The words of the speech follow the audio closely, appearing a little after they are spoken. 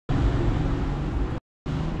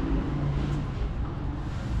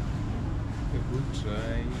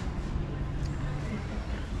try.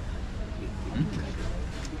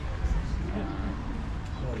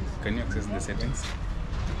 Can you access the settings?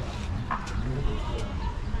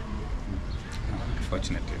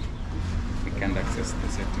 Unfortunately, we can't access the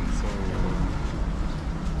settings. So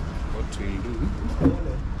what we'll do?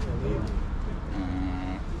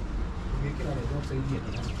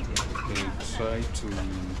 We'll try to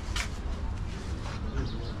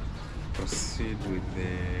proceed with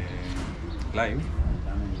the live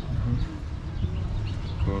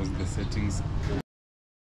because the settings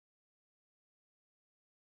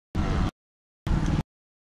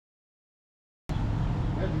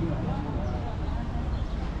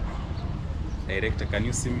director, can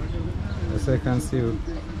you see me? Yes, I can see you.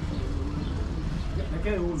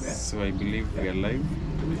 So I believe we are live,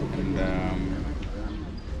 and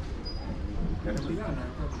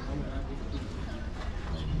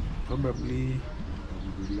probably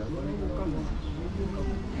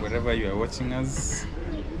wherever you are watching us,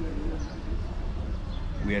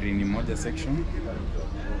 we are in Umoja section,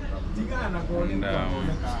 and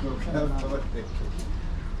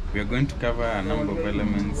we are going to cover a number of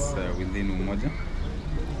elements within Umoja.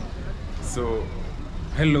 So,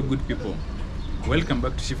 hello good people. Welcome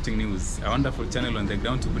back to Shifting News, a wonderful channel on the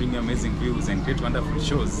ground to bring you amazing views and create wonderful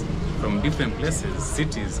shows from different places,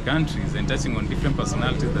 cities, countries, and touching on different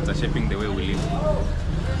personalities that are shaping the way we live.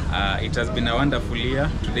 It has been a wonderful year.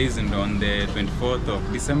 Today is on the 24th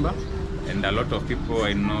of December, and a lot of people,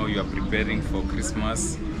 I know you are preparing for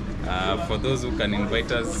Christmas. For those who can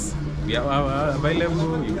invite us, we are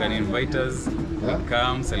available. You can invite us, we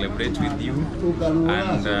come celebrate with you.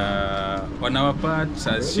 And on our part,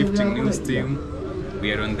 as Shifting News team,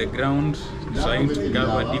 we are on the ground trying to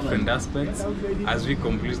cover different aspects as we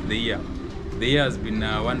complete the year. The year has been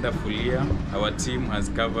a wonderful year. Our team has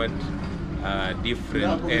covered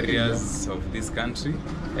different areas of this country,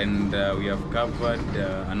 and we have covered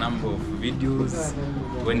a number of videos,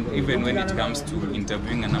 even when it comes to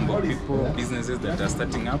interviewing a number of people, businesses that are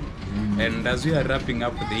starting up. And as we are wrapping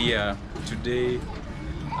up the year today,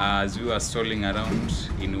 as we were strolling around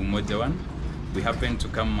in Umoja 1, we happened to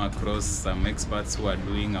come across some experts who are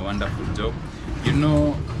doing a wonderful job. You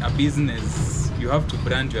know, a business, you have to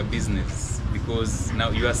brand your business, because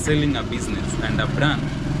now you are selling a business, and a brand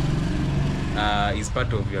is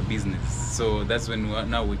part of your business. So that's when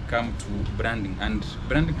now we come to branding, and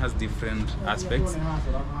branding has different aspects,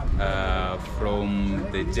 from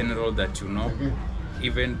the general that you know,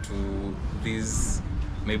 even to these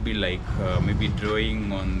maybe like maybe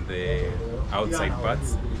drawing on the outside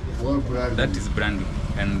parts. That is branding,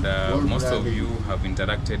 and most of you have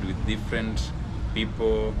interacted with different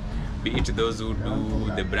people, be it those who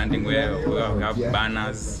do the branding where we have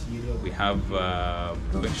banners, we have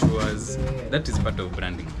brochures. That is part of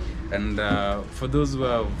branding. And for those who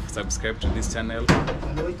have subscribed to this channel,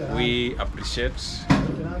 we appreciate.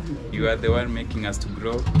 You are the one making us to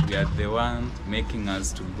grow. You are the one making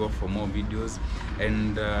us to go for more videos,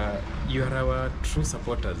 and you are our true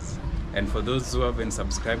supporters. And for those who haven't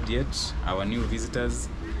subscribed yet, our new visitors,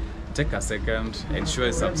 take a second, ensure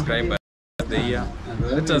you subscribe. The year,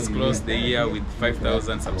 let us close the year with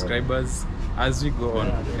 5,000 subscribers as we go on,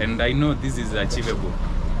 and I know this is achievable,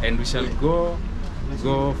 and we shall go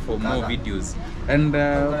for more videos. And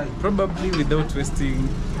probably without wasting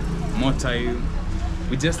more time,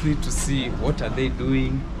 we just need to see what are they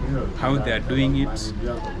doing, how they are doing it.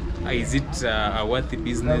 Is it a worthy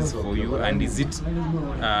business for you, and is it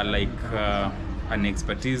like an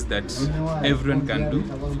expertise that everyone can do?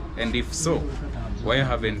 And if so, why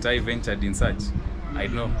haven't I ventured in such? I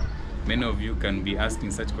know many of you can be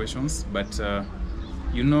asking such questions, but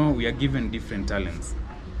you know, we are given different talents,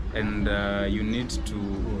 and you need to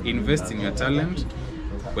invest in your talent.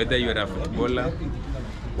 Whether you are a footballer,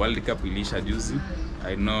 World Cup ilisha juzi.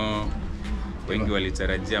 I know wengi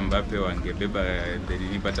walitarajia Mbappe wangebeba the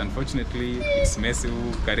nini, but unfortunately it's Messi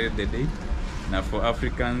who carried the day. Now for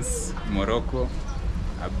Africans, Morocco,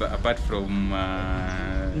 apart from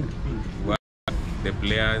the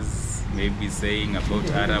players maybe saying about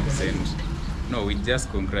Arabs, and no, we just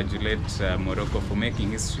congratulate Morocco for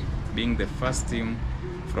making history, being the first team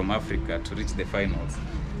from Africa to reach the finals.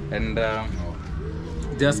 And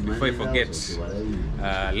just before I forget,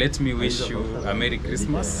 let me wish you a Merry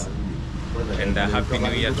Christmas and a Happy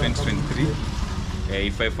New Year 2023.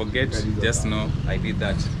 If I forget, just know I did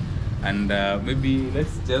that. And maybe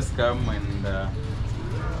let's just come and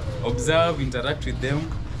observe, interact with them,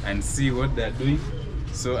 and see what they're doing.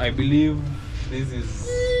 So I believe this is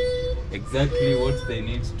exactly what they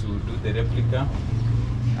need to do the replica.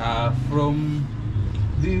 From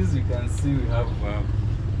this you can see we have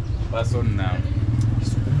person na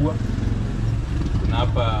kisu kubwa. Kuna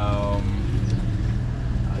hapa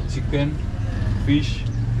chicken, fish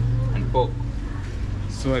and pork.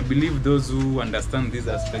 So I believe those who understand these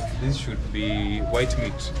aspects, this should be white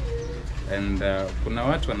meat. And kuna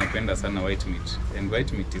watu wanapenda sana white meat, and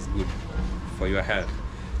white meat is good for your health.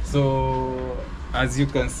 So as you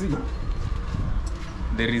can see,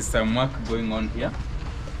 there is some work going on here.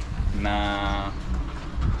 Now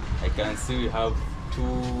I can see we have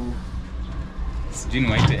two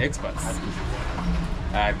experts.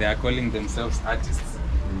 They are calling themselves artists.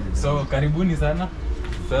 So karibuni sana.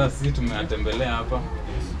 Sasa sisi tumewatembelea hapa,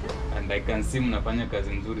 and I can see mnafanya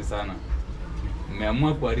kazi nzuri sana.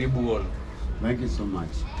 Mmeamua kuharibu wall. Thank you so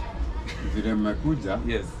much. Vile mmekuja.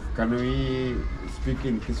 Yes. Can we speak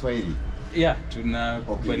in Kiswahili? Yeah,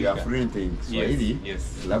 okay, we are fluent in Kiswahili. Yes.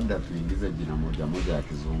 Labda tuingize jina moja ya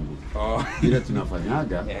Kizungu. Oh. Vile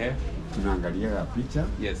tunafanyaga, tunaangalia picha.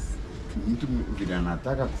 Yes. Mtu vile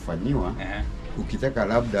anataka kufanyiwa, ukitaka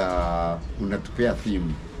labda unatupea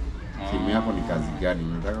theme. Theme yako ni kazi gani?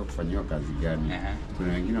 Unataka kufanyiwa kazi gani?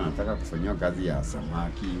 Kuna wengine wanataka kufanyiwa kazi ya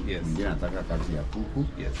samaki, wengine wanataka kazi ya kuku,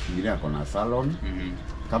 wengine ako na salon.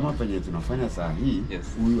 Kama penye tunafanya saa hii,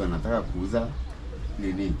 huyu anataka kuuza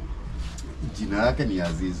nini? Jina lake ni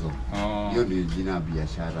Azizo. Hiyo ni jina ya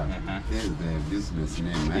biashara. This is the business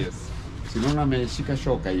name. Yes. Sinaona ameshika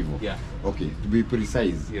shoka hivyo. Yeah. Okay, to be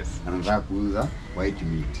precise. Yes. Anataka kuuza white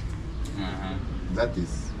meat. That is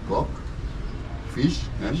pork, fish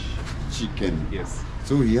and chicken. Yes.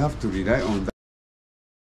 So we have to rely on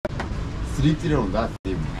that. Strictly on that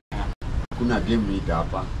theme. Kuna game meat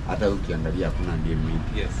hapa, hata ukiangalia kuna game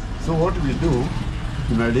meat. Yes. So what we do,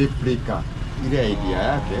 tuna replica ile idea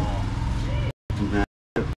yake. Tuna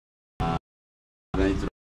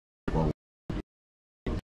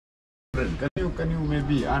can you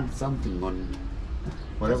maybe add something on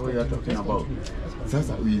whatever you are talking about?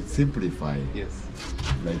 Sasa we simplify. Yes.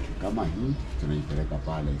 Like kama hii tunaipeleka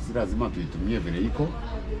pale, si lazima tuitumie vile iko,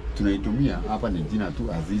 tunaitumia hapa ni jina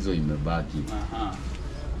tu Azizo imebaki.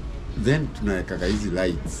 Then tunaweka hizi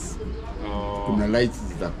lights. Kuna lights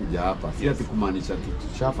zitakuja hapa. Si ati kumaanisha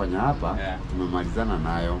tushafanya hapa, tumemalizana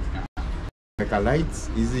nayo. Weka lights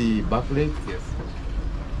hizi backlight. Yes.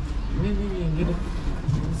 Nini nyingine?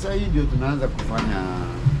 Sasa hii ndio tunaanza kufanya,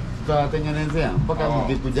 tutatengenezea mpaka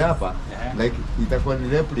mkikuja hapa like itakuwa ni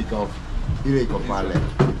replica of ile iko pale.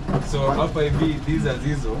 So hapa hivi these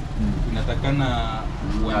Azizo inatakana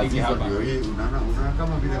uandike hapa. Ndio hii unaona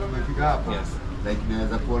kama vile tumefika hapo. Yes. Like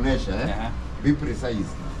naweza kuonesha be precise.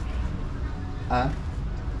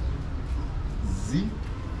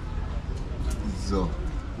 Zo.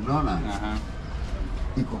 Unaona?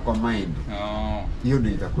 Iko kwa mind. Hiyo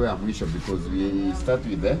ndio itakuwa ya mwisho because we start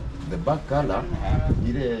with the back color.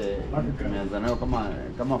 Ile tumeanza nayo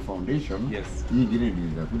kama foundation. Yes. Hii nyingine ndio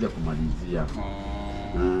itakuja kumalizia.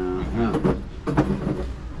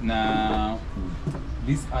 Na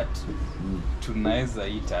this art tunaweza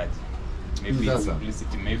itaje? Maybe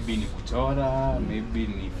simplicity, maybe ni kuchora, maybe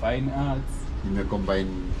ni fine arts. Combine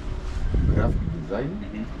graphic design,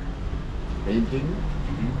 painting.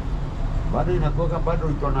 Bado inakuwa bado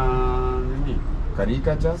iko na nini?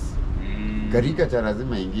 Caricatures. Caricature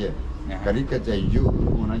lazima ingie. Caricature hiyo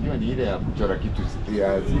unajua ni ile ya kuchora kitu,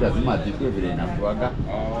 si lazima atikwe vile inakuaga.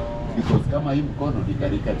 Because kama hii mkono ni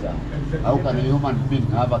caricature. Au kana human being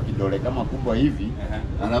hapa kidole kama kubwa hivi,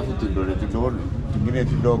 alafu tudole tungine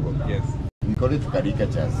tudogo. Yes. We call it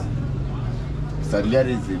caricatures.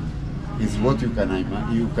 Surrealism is what you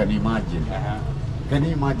can imagine. Can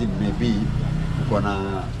you imagine maybe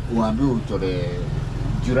kuna uambi uchore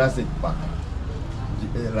Jurassic Park,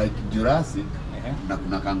 like Jurassic, na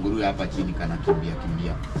kuna kanguru hapa chini kana kimbia,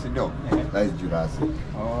 si ndio? That is Jurassic.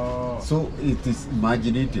 So it is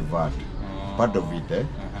imaginative art, part of it.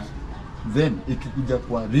 Then ikikuja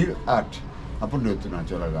kwa real art, hapo ndio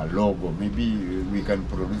tunachora logo. Maybe we can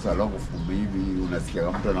produce a logo for maybe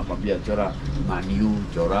unasikia mtu anakwambia chora Man U,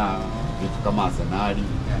 chora vitu kama Arsenal,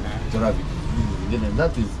 chora vitu vingine.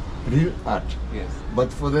 That is real art. Yes. But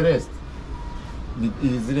for the rest,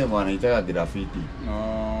 is zile wanaitaka graffiti.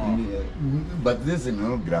 But this is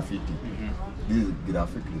not graffiti. This is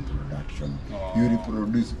graphic reproduction. You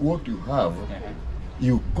reproduce what you have.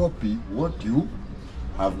 You copy what you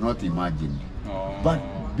have not imagined. But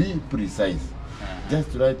be precise.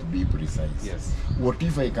 Just try to be precise. Yes. What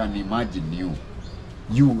if I can imagine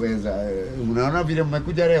you as unaona vile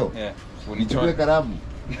mmekuja leo? Unichukue kalamu.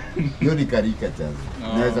 Hiyo ni caricatures.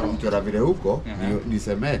 Naweza kumchora vile huko,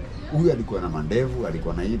 niseme huyu alikuwa na mandevu,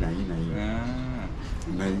 alikuwa na hii na hii na hii.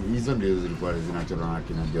 Na hizo ndio zilikuwa zinachorwa na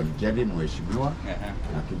kina John Kerry mheshimiwa.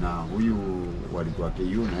 Na kina huyu walikuwa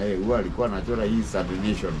KU na yeye huwa alikuwa anachora hii Sad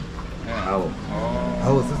Nation.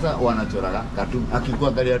 Hao sasa wanachora cartoon,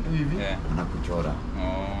 akikuangalia tu hivi anakuchora.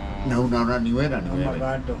 Na unaona ni wewe.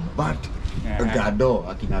 But Gado,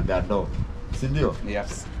 akina Gado. Si ndio?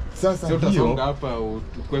 Yes. Sasa so hiyo hapa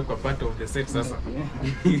ukue kwa part of the set sasa.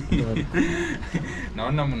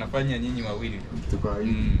 Naona mnafanya nyinyi wawili. Tuko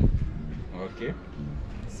hivi. Okay.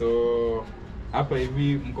 So hapa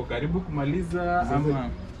hivi mko karibu kumaliza ama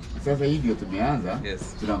sasa hii ndio tumeanza.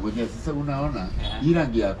 Yes. Tunangojea sasa, unaona hii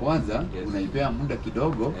rangi ya kwanza unaipea muda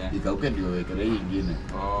kidogo ikauke ndio wekelee hii nyingine.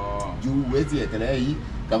 Juu huwezi wekelea hii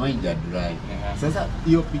kama inja dry. Sasa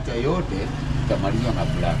hiyo picha yote itamalizwa na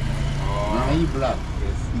black. Unaona hii black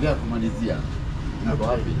ile ya kumalizia iko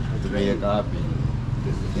wapi? Tumeweka wapi?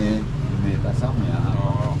 Nimeweka somewhere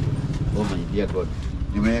hapa. Oh my dear God.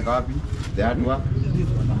 Nimeweka wapi? The artwork.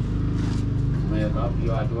 Nimeweka wapi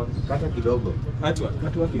hiyo artwork? Kata kidogo.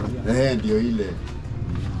 Artwork Ndio ile.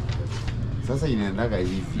 Sasa inaendaga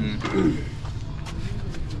hivi.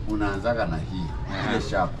 Unaanzaga na hii. Ile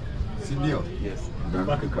sharp. Si ndio? Yes.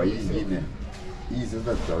 Ndio kwa hii nyingine. Hii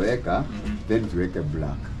sasa tutaweka then tuweke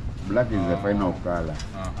black. Black is the final color.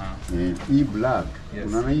 Hii black,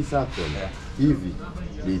 unaona hii circle hivi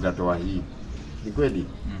ndio itatoa hii. Ni kweli?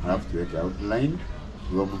 Alafu tuweke outline,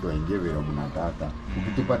 huyo mtu aingie vile mnataka.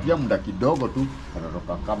 Ukitupatia muda kidogo tu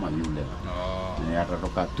atatoka kama yule.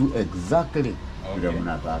 Atatoka tu exactly vile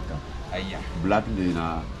mnataka. Black ndio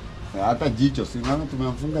ina hata jicho, si unaona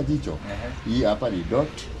tumemfunga jicho. Hii hapa ni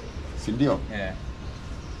dot, si ndio?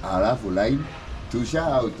 Alafu line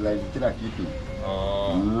tusha outline kila kitu.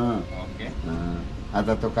 Okay.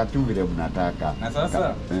 Atatoka tu vile mnataka. Na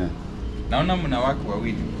sasa naona mna work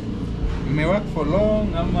wawili. Mme work for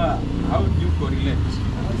long ama how do you correlate?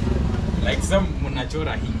 Like some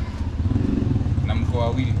mnachora hii na mko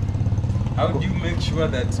wawili. How do you make sure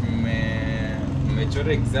that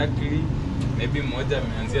mmechora exactly, maybe mmoja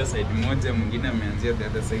ameanzia side moja mwingine ameanzia the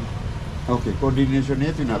other side? Okay, coordination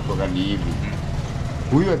yetu inakuwa ni hivi.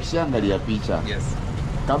 Huyu akishaangalia picha. Yes.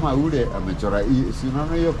 Kama ule amechora hii, si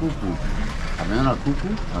unaona hiyo kuku? Ameona kuku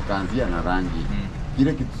akaanzia na rangi.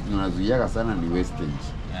 Ile kitu tunazuiaga sana ni wastage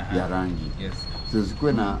ya rangi. Yes. So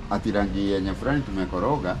zikuwe na ati rangi yenye fulani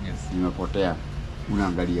tumekoroga imepotea.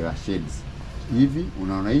 Unaangalia shades. Hivi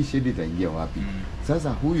unaona hii shade itaingia wapi? Sasa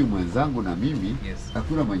huyu mwenzangu na mimi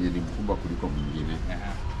hakuna mwenye ni mkubwa kuliko mwingine.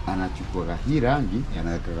 Anachukua hii rangi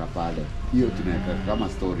anaweka pale. Hiyo tunaweka kama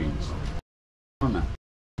storage. Unaona?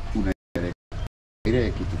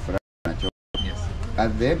 Ile kitu fulani nacho.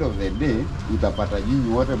 At the end of the day utapata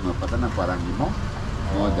nyinyi wote mmepatana kwa rangi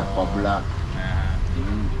moja kwa black.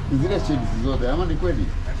 Zile shades zote ama ni kweli?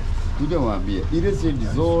 Kuja waambie ile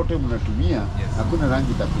shades zote mnatumia hakuna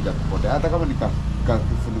rangi itakuja kupotea hata kama ni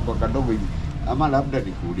kifuniko kadogo hivi. Ama labda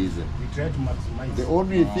nikuulize. The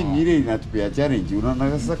only thing ile inatupia challenge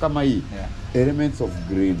unaona sasa kama hii elements of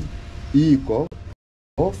green. Hii iko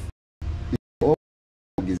off.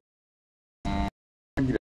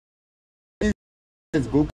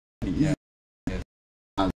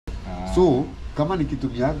 So kama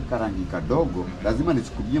nikitumia karangi kadogo lazima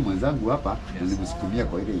nisukumie mwenzangu hapa na nimsukumie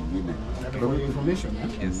kwa ile nyingine. Information,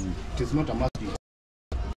 it is not a must.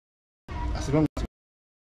 As long as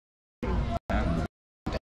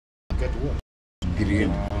you get what?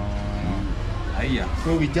 Green.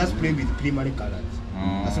 So we just play with primary colors.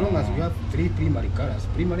 As long as we have 3 primary colors.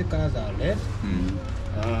 Primary colors are red,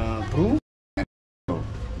 blue.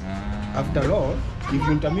 After all, if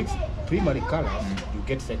you intermix primary colors, you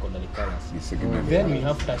get secondary colors. Then we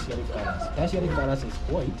have tertiary colors. Tertiary colors is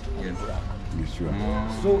white and black. Sure.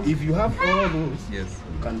 So if you have all those,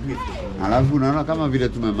 you can do it. Alafu unaona kama vile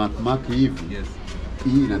tumemark hivi.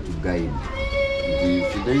 Hii inatuguide.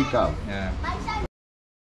 Ndio ikawa.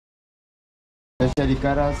 Tertiary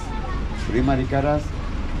colors, primary colors.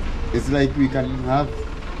 It's like we can have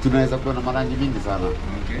tunaweza kuwa na marangi mingi sana.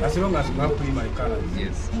 As long as you have primary colors,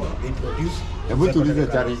 they produce. Hebu tuulize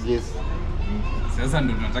challenges. Sasa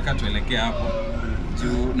ndio tunataka tuelekee hapo.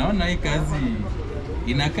 Juu naona hii kazi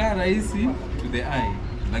inakaa rahisi to the eye,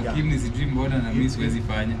 lakini sijui mbona na mimi siwezi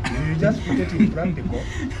fanya. You just put it in practical.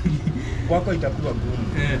 Kwako itakuwa ngumu.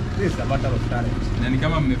 This is a matter of talent. Na ni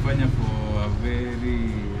kama mmefanya for a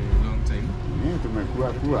very long time.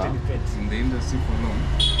 Tumekuwa in the industry for long.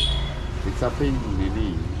 It's a pain,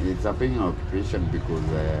 really. It's a pain occupation because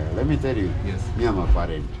let me tell you, me I'm a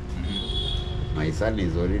parent. My son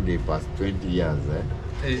is already past 20 years.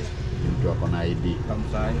 mtu ako na ID.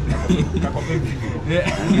 Kamsai.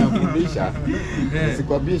 Anafundisha.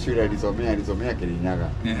 Sikwambie shule alisomea Kirinyaga.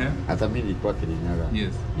 Hata mimi nilikuwa Kirinyaga.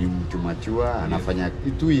 Yes. Ni mtu machua, anafanya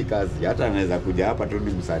tu hii kazi. Hata anaweza kuja hapa tu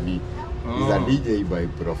ni msanii. He's a DJ by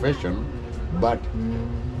profession, but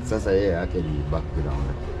sasa yeye yake ni background.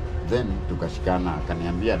 Then tukashikana,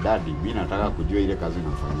 akaniambia daddy, mimi nataka kujua ile kazi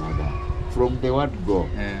unafanyaga. From the word go.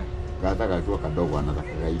 Hata kakiwa kadogo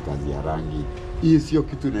anataka hii kazi ya rangi. Hii sio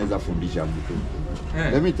kitu naweza fundisha mtu.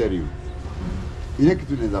 Let me tell you. Ile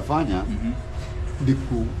kitu naweza fanya ni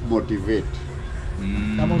ku motivate.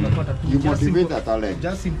 Kama unapata tu You motivate a talent.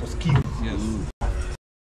 Just simple skills. Yes.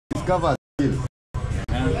 Discover skills.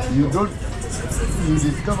 You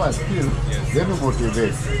discover skill, then you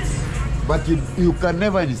motivate. But you can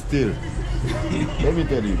never instill. Let me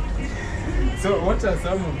tell you. So what are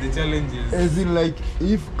some of the challenges? As in like,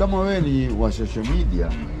 if kama wewe ni wa social media,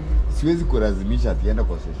 siwezi kulazimisha atienda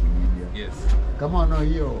kwa social media. Yes. Kama una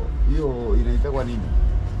hiyo inaitwa nini?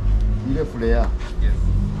 Ile flare. Yes.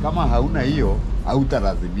 Kama hauna hiyo,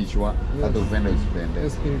 hautalazimishwa hata upende usipende.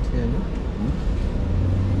 Spirit yenu.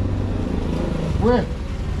 We,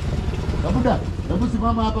 Kabuda, hebu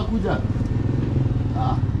simama hapa kuja.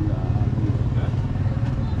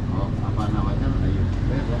 Hapana, wachana na hiyo.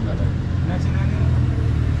 Wewe songa ndani.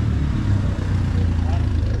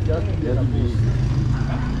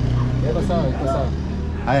 Iko sawa, iko sawa.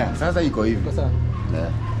 Haya, sasa iko hivi. Iko sawa.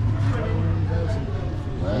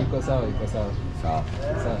 Iko sawa, Iko sawa. sawa.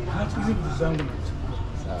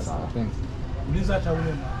 Sawa. Sawa. Thanks.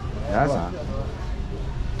 Sasa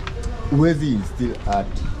huwezi instill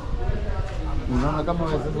art. Unaona kama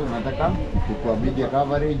wewe sasa unataka kwa media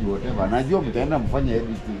coverage whatever. Najua mtaenda mfanye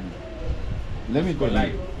editing. Let me tell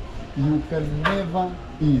you. You can never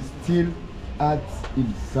instill art in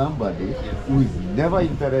somebody who is never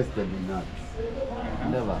interested in art.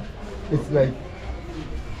 Never. It's like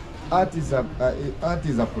art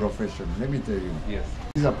is a profession. Let me tell you. Yes.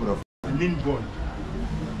 It's a profession.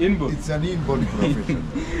 Inborn. It's an inborn profession.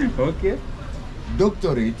 Okay.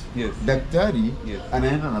 Doctorate, Yes. daktari, Yes.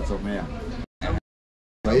 anaenda anasomea.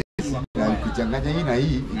 Kuchanganya hii na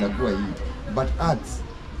hii itakuwa hii. But arts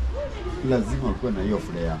lazima ukuwe na hiyo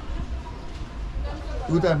flair.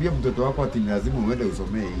 Utaambia mtoto wako ati lazima uende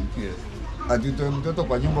usomee hii. Yes. Ati utoe mtoto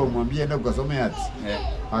kwa nyumba umwambie enda ukasome arts.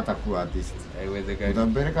 Hata kuwa artist. Haiwezekani.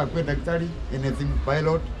 Utampeleka kwa daktari, anything,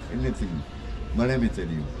 pilot, anything. But let me tell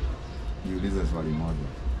you. Niulize swali moja.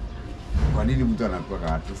 Kwa nini mtu anakuwa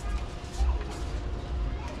artist?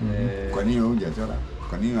 Kwa nini hujachora?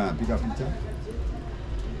 Kwa nini anapiga picha?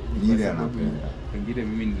 Ni ile anapenda. Pengine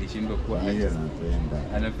mimi nilishindwa kuwa Ile artist.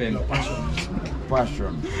 anapenda. Anapenda.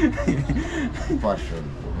 Passion. Passion.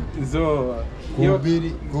 So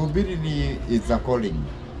Kuhubiri ni it's a calling.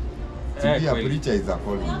 To be a kweli. preacher is a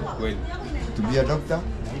calling. Kweli. To be a doctor?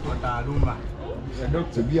 Inaitwa taaluma.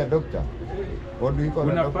 To be a doctor? What do you call a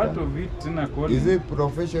Kuna part doctor? of it tuna calling. Is it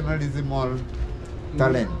professionalism or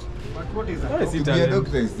talent? But what is Oh, that? si To be a talent.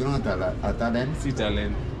 doctor is not a talent. Si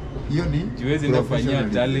talent. Hiyo ni Jiwezi nafanyia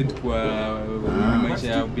professionalism. talent kwa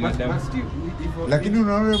maisha ya binadamu. Lakini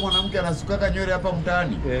unaona yule mwanamke anasukaka nywele hapa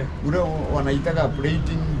mtaani. Ule wanaitaka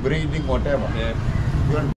braiding whatever.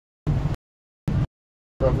 Hiyo ni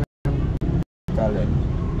talent.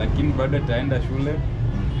 Lakini bado ataenda shule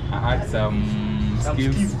add some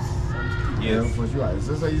skills. Yeah, Yes. for sure.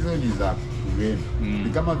 Sasa hizo ni za kugeni. Ni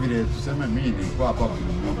kama vile tuseme mimi nilikuwa hapa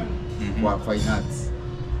kwa fine arts.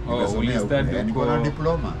 Nikasomea huko. ulistudy Niko na huko.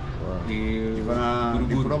 diploma. Niko na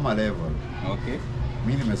Buruburu. diploma level. Okay.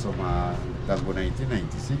 Mimi nimesoma tangu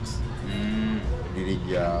 1996.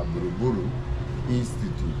 Niliingia Buruburu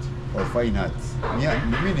Institute of Fine Arts.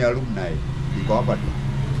 Mimi ni alumni. Niko hapa tu.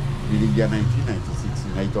 Niliingia 1996.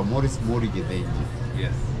 Naitwa Morris Mori Githenji.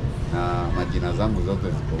 Yes. Na majina zangu zote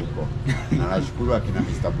ziko huko. Na nashukuru akina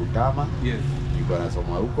Mr. Butama. Yes. Nilikuwa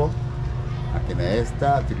nasoma huko. Akina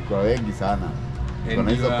Esther tulikuwa wengi sana. And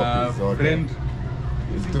Kuna hizo your copies zote. friend?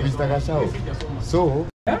 To Mr. Gashao. So,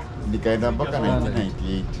 nikaenda mpaka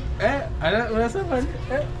 1998.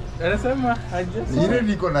 Anasema Ile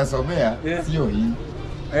niko nasomea Yes. sio hii.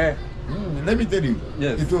 Let me tell you,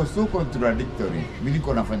 Yes. it was so contradictory. Mimi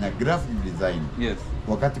niko nafanya graphic design Yes.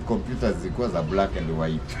 wakati computers zilikuwa za black and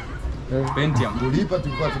white. Pentium. Tulipa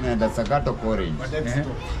tulikuwa tunaenda Sakato College.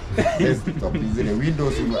 Desktop zile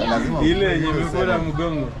Windows lazima Ile yenye Windows imekuwa na 7.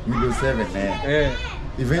 mgongo. Windows 7 Hata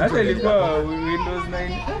Eventually ilikuwa Windows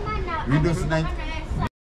 9. Windows 9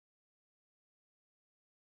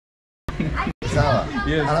 Sawa.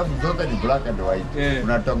 Yes. Alafu zote ni black and white.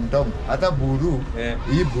 Kuna tom. Hata buru.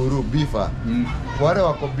 Hii buru bifa. Wale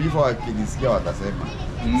wako bifa wakinisikia watasema.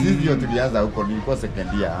 Sisi ndio tulianza huko, nilikuwa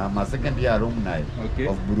second year. Ama second year alumni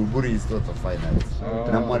of Buruburu Institute of Finance.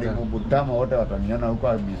 Na mwalimu Butama wote wataniona huko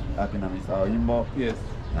akina Mr. Wimbo. Yes.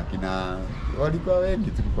 Akina walikuwa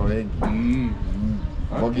wengi, tulikuwa wengi.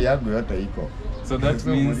 Bogi yangu yote iko. So that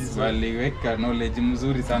means waliweka knowledge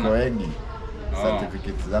mzuri sana. Kwa wengi.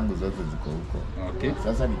 Certificates zangu zote ziko huko. Okay.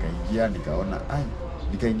 Sasa nikaingia nikaona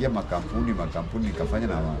nikaingia makampuni nikafanya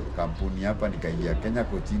na kampuni hapa, nikaingia Kenya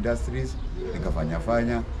Coach Industries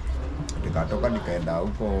nikafanya nikatoka nikaenda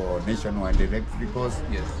huko Nationwide Electricals.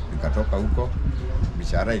 Yes. Nikatoka huko,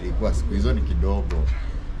 mishahara ilikuwa siku hizo ni kidogo,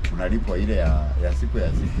 unalipwa ile ya siku.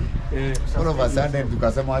 All of a sudden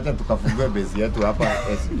tukasema acha tukafungue base yetu hapa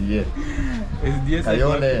SDA. SDA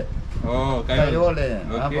Kayole. Kayole.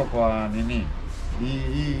 Hapo kwa nini?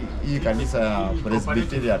 Hii kanisa ya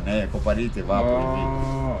Presbyterian cooperative hapo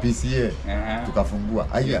hivi. PCA. Tukafungua.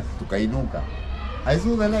 Aya, tukainuka. I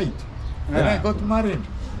saw the light. Then I got married.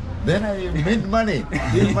 Then I made money.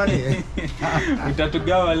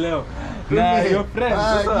 Utatugawa leo. Na your friend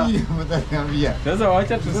sasa. Mtaniambia. Sasa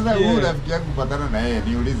wacha tusikie. Sasa wewe rafiki yangu kupatana na yeye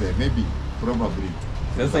niulize maybe probably.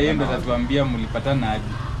 Sasa yeye ndo atatuambia mlipatana aje.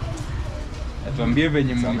 Atuambie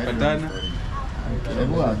venye mlipatana.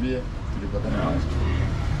 Hebu ambie tulipatana wapi.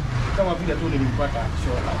 Kama vile tu nilimpata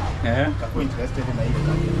shola. Akakuwa interested na ile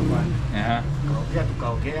kazi ya kufanya.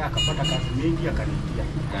 Tukaongea akapata kazi mingi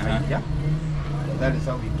akaniingia. That is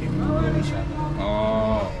how we came to each other.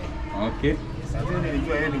 Okay. Sasa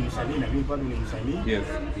nilijua yeye ni msanii na mimi bado ni msanii. Yes.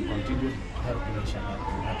 We continue helping each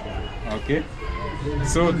other. Okay.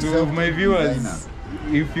 So to my viewers,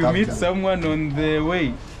 if you meet someone on the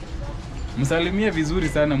way, msalimie vizuri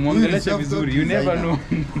sana, muongeleshe vizuri. You never know.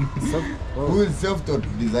 Who is self-taught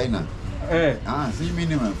designer? Si mimi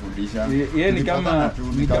nimefundisha. Yeye ni kama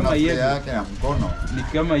Yego yake na mkono. Ni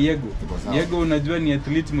kama Yego. Yego unajua ni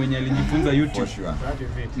athlete mwenye alijifunza YouTube.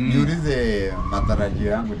 Niulize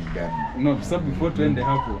matarajio yangu ni gani? No, sababu before tuende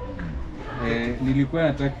hapo. Nilikuwa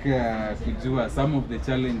nataka kujua some of the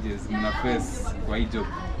challenges mna face kwa hii job.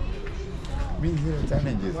 Mimi zile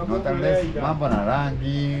challenges, not unless mambo na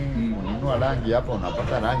rangi, ununua rangi hapa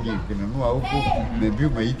unapata rangi, ukinunua huku maybe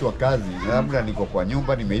umeitwa kazi, labda niko kwa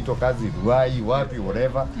nyumba nimeitwa kazi Ruai wapi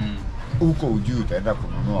whatever, huko ujui utaenda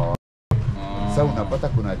kununua. Sasa unapata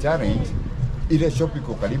kuna challenge, ile shop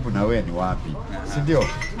iko karibu na wewe ni wapi, si ndio?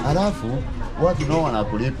 Alafu watu nao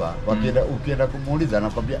wanakulipa, ukienda kumuuliza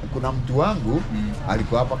anakwambia kuna mtu wangu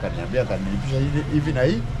alikuwa hapa kaniambia atanilipisha hivi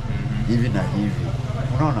na hivi.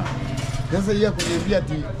 Unaona? Sasa yeye kuniambia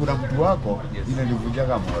ati kuna mtu wako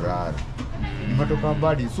inanivunjaga morale. Nimetoka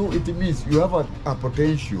mbali. So it means you have a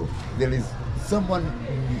potential. There is someone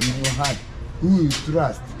in your heart who you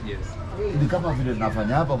trust. Yes. Ni kama vile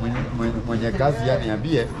nafanya hapa mwenye kazi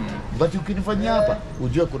yaniambie, but ukinifanyia hapa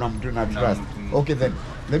ujue kuna mtu na trust. Okay then,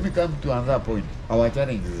 let me come to another point. Our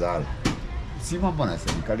challenges are si mambo na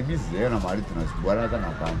serikali, mimi zile na mahali tunasubwana hata na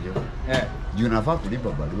kanjo. Juu nafaa kulipa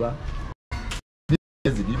barua.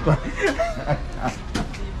 Zilipa.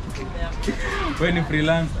 Wewe ni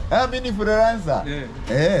freelancer? Mimi ni freelancer.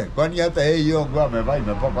 Kwani hata hiyo nguo amevaa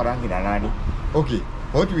imepakwa rangi na nani? Okay,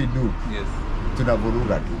 what we do? Yes.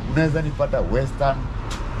 Tunavuruga tu. Unaweza nipata western,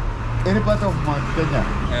 any part of Mount Kenya.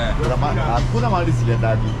 Hakuna mahali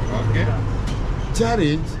siendagi. Okay.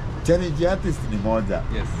 Challenge artist ni moja.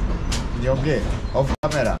 Yes. Niongee off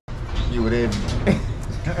camera. You ready?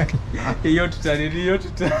 Hiyo tutanini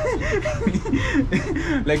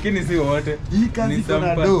lakini si wote. Hii kazi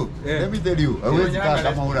kuna do. Let me tell you, hauwezi kaa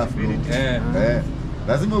kama una flow.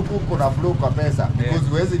 Lazima uko na flow kwa pesa, because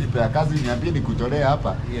huwezi nipea kazi niambie nikutolee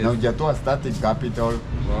hapa na hujatoa starting capital.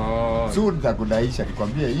 So nitakudaisha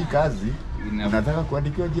nikwambie hii kazi unataka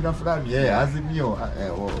kuandikiwa jina fulani, Azimio,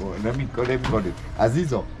 let me call it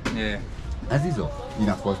Azizo. Azizo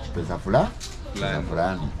ina cost pesa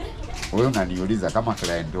fulani. Wewe unaniuliza kama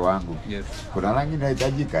client wangu. Yes. Kuna rangi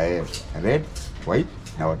inahitajika red, white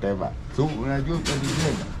na whatever. So unajua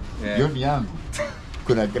utanijenga. Hiyo ni yangu.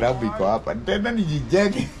 Kuna klabu iko hapa. Tena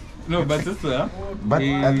nijijenge. No, but sasa but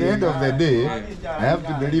at the end of the day I have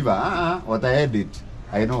to deliver. What I edit.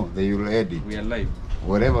 I know they will edit. We are live.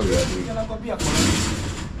 Whatever we are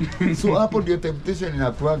doing. So hapo ndio temptation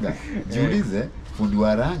inakuaga. Jiulize fundi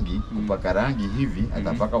wa rangi kupaka rangi hivi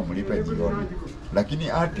atapaka umlipe jioni. Lakini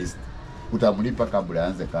artist utamlipa kabla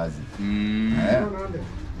aanze kazi.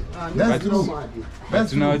 That's true.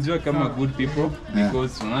 Tunawajua kama good people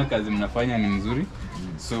because tunaona kazi mnafanya ni nzuri.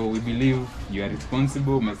 So we believe you are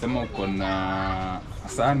responsible. Umesema uko na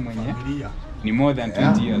Hassan mwenye ni more than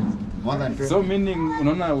 20 years. more than 20. So meaning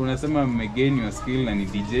unaona unasema mmegain your skill na ni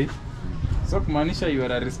DJ. So kumaanisha you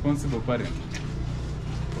are a responsible parent.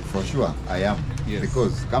 For sure I am. Yes.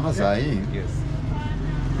 Because kama saa hii Yes.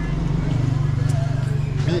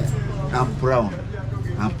 me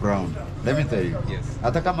I'm proud. Let me tell you. Yes.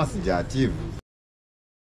 Hata kama sija achieve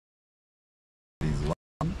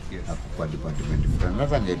Yes. kwa department fulani.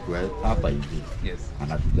 Sasa ningekuwa hapa hivi. Yes.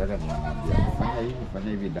 Anakujaga niambia fanya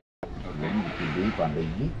hivi ndio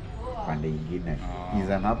pande ingine. He's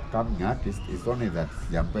an upcoming artist. It's only that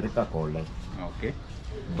jampeleka kole. Okay.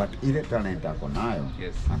 But ile talent ako nayo,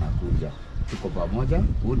 Yes. anakuja. Tuko pamoja,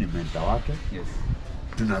 huyu ni mentor wake. Yes.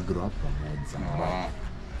 Tuna grow up pamoja.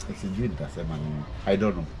 Sijui nitasema nini. I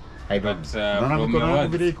don't know. But, Unaona from mikono your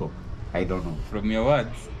yangu vile words- iko? I don't know. From your words,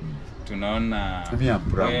 tunaona Me, I'm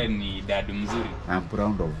proud. wewe ni dad mzuri. I'm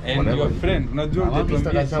proud of And whatever your you do. friend, unajua Ama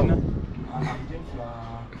utatuambia Mr. Kachau? jina?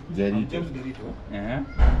 Jerito. James Gerito.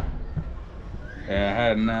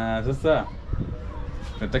 Na sasa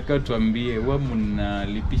nataka tuambie wewe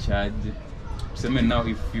mnalipisha aje? Tuseme now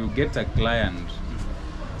if you get a client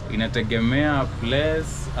inategemea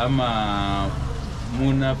place ama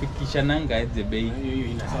munafikishananga aje bei? Hiyo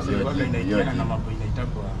inaingiana na mambo inaitwa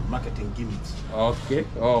marketing gimmicks. Okay.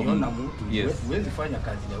 Ukiona mtu Yes. huwezi fanya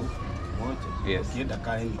kazi ya huku moja. Yes. Ukienda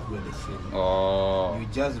kale ni kweli same. You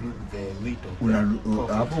just look the weight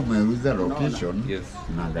of Hapo umeuza location. Yes.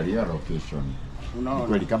 Unaangalia location. Unaona.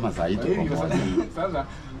 Kweli kama saa hii tuko Hivyo moja. sasa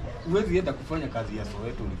huwezi enda kufanya kazi ya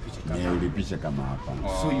Soweto ulipishe kazi. Ni ulipisha kama hapa.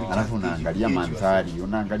 So you Alafu just unaangalia educate mandhari,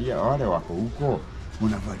 unaangalia wale wako huko,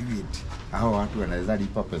 una evaluate hao watu wanaweza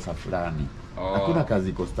lipa pesa fulani. Hakuna kazi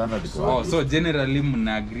iko standard kwa. So generally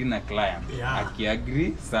mna agree na client. Yeah.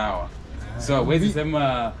 Akiagree sawa. So hawezi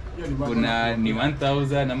sema kuna ni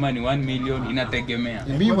 1000 ama ni 1 million, inategemea.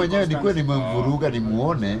 Mimi mwenyewe nilikuwa nimemvuruga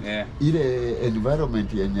nimuone Yeah. ile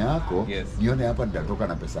environment yenye yako, Yes. nione hapa nitatoka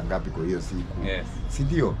na pesa ngapi kwa hiyo siku. Yes. Si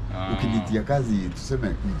ndio? Ukinitia kazi tuseme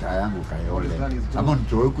mtaa yangu Kayole. Ama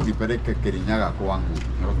nitoe huku nipeleke Kirinyaga kwangu.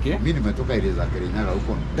 Okay. Mimi nimetoka ile za Kirinyaga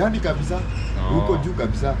huko ndani kabisa. Huko juu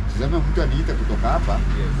kabisa. Tuseme mtu aniite kutoka hapa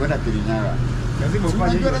kwenda Kirinyaga. Lazima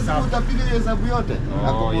ufanye hiyo Lazima hesabu. utapiga hiyo hesabu yote.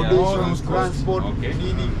 Accommodation, All transport, okay.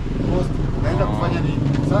 nini, cost. Naenda kufanya nini?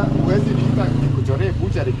 Sasa huwezi niita nikuchoree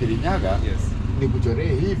bucha ya Kirinyaga. Yes.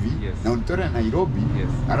 Nikuchoree hivi Yes. na unitore Nairobi. Yes.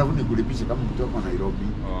 Alafu nikulipishe kama kutoka Nairobi.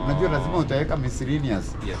 Unajua lazima utaweka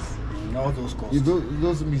miscellaneous. Yes. All those costs.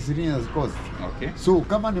 Those miscellaneous costs. Okay. So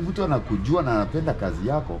kama ni mtu anakujua na anapenda kazi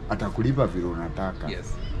yako, atakulipa vile unataka.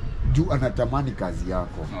 Yes. Juu anatamani kazi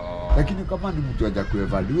yako. Lakini kama ni mtu aja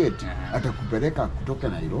kuevaluate, atakupeleka kutoka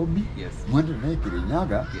Nairobi, Yes. mwende naye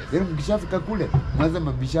Kirinyaga, Yes. then mkishafika kule, mwanze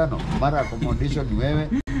mabishano, mara accommodation ni wewe,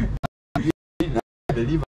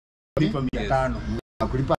 deliver Lipa 500.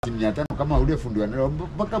 kulipa 500 kama ule fundi wa Nairobi,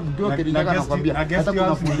 mpaka mkiwa Kirinyaga anakuambia hata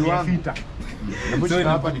kuna fundi wangu. Na mwisho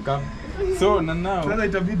hapa ni kama So na now Sasa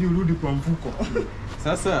itabidi urudi kwa mfuko.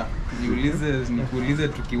 sasa nikuulize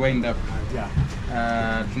tukiwind up.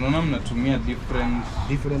 Yeah. Tunaona mnatumia different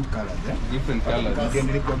Different colors, colors. Ndio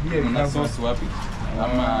nilikwambia Mna source wapi?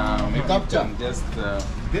 Ama maybe capture. you can just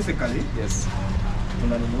basically yes.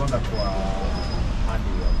 tunanunuanga kwa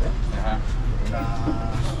hardware. Na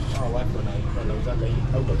hao watu wanauzaga hii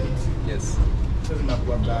outfits. Yes. Sasa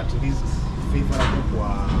zinakuwa at least favorable kwa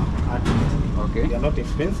artists. Okay. They are not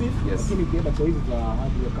expensive. Yes. Lakini ukienda kwa hizi za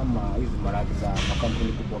hardware kama hizi maragi za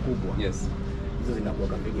makampuni kubwa kubwa. Yes. Hizo zinakuwa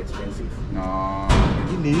big expensive. No.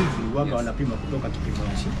 Lakini hizi waga Yes. wanapima kutoka kipimo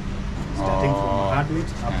ya shi. Starting from hardware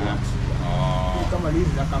upwards. Kama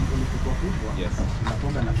hizi za kampuni kubwa kubwa. Yes.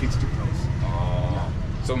 Zinakuwa na fixed price.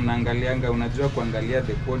 So mnaangalianga, unajua kuangalia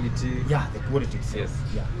the quality. Yeah, the quality itself. Yes.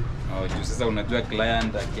 Yeah. Juu sasa unajua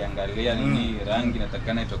client akiangalia nini rangi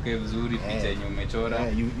natakana itokee vizuri, picha yenye umechora.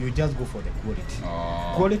 You just go for the quality.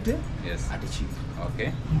 Quality Yes. at cheap. Okay.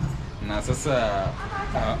 Na sasa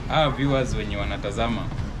viewers wenye wanatazama,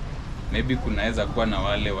 maybe kunaweza kuwa na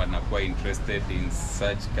wale wanakuwa interested in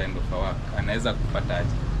such kind of a work. Anaweza kupata aje?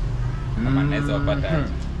 Ama anaweza wapata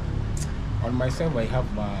aje? On myself I have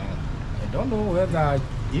I don't know whether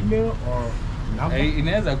email or number.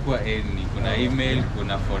 Inaweza kuwa kuna email,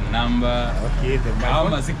 kuna phone number. Okay,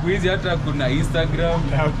 Ama siku hizi hata kuna Instagram.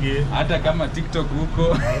 Okay. Hata kama TikTok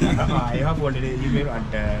huko. I have only the email and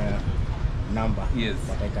number. Yes.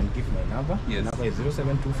 But I can give my number. Yes. Number is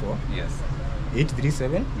 0724 Yes.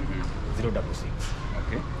 837 066.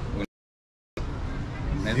 Okay.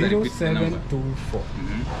 Naweza repeat the number. 0724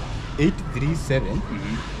 837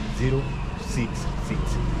 066.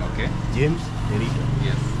 Okay. James Gerito.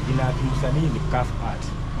 Yes. Jina ya kimsanii ni Calf Art.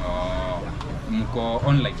 Mko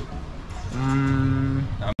online?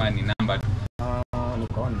 Ama ni number?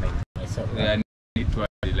 Niko online.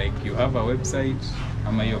 Like you have a website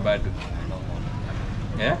ama hiyo bado?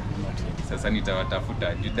 Yeah? Sasa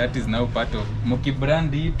nitawatafuta. That is now part of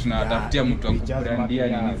mkibrandi, tunawatafutia mtu wa kubrandia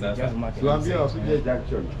nini sasa. Tuambie wakuje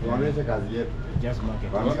Junction. Tuoneshe kazi yetu. Just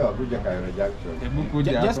market. Tuambie wakuje Kayole Junction. Hebu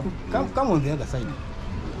kuja hapo. Just come on the other side.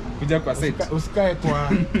 Kuja kwa site. Usikae kwa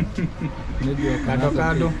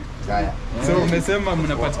kado. Haya. So umesema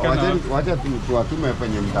mnapatikana wacha tuwatume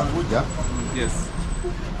penye mtakuja. Yes.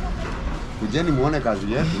 Kujeni muone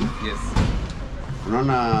kazi yetu. Yes.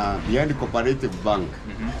 Unaona behind Cooperative Bank.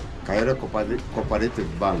 Kayole Cooperative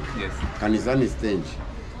Bank. Yes. Kanisani stage.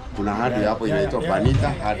 Kuna hardware hapo inaitwa Banita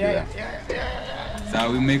Hardware.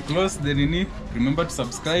 So we may close the nini. Remember to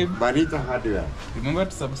subscribe. Banita Hardware. Remember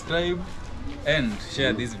to subscribe and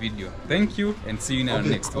share this video. Thank you and see you in our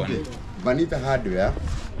next one. Banita Hardware.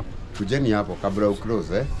 Kujeni hapo kabla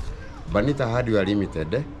uclose Banita Hardware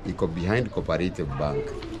Limited iko behind Cooperative Bank.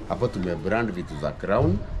 Hapo tumebrand vitu za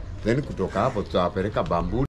Crown, then kutoka hapo tutawapeleka Bamboo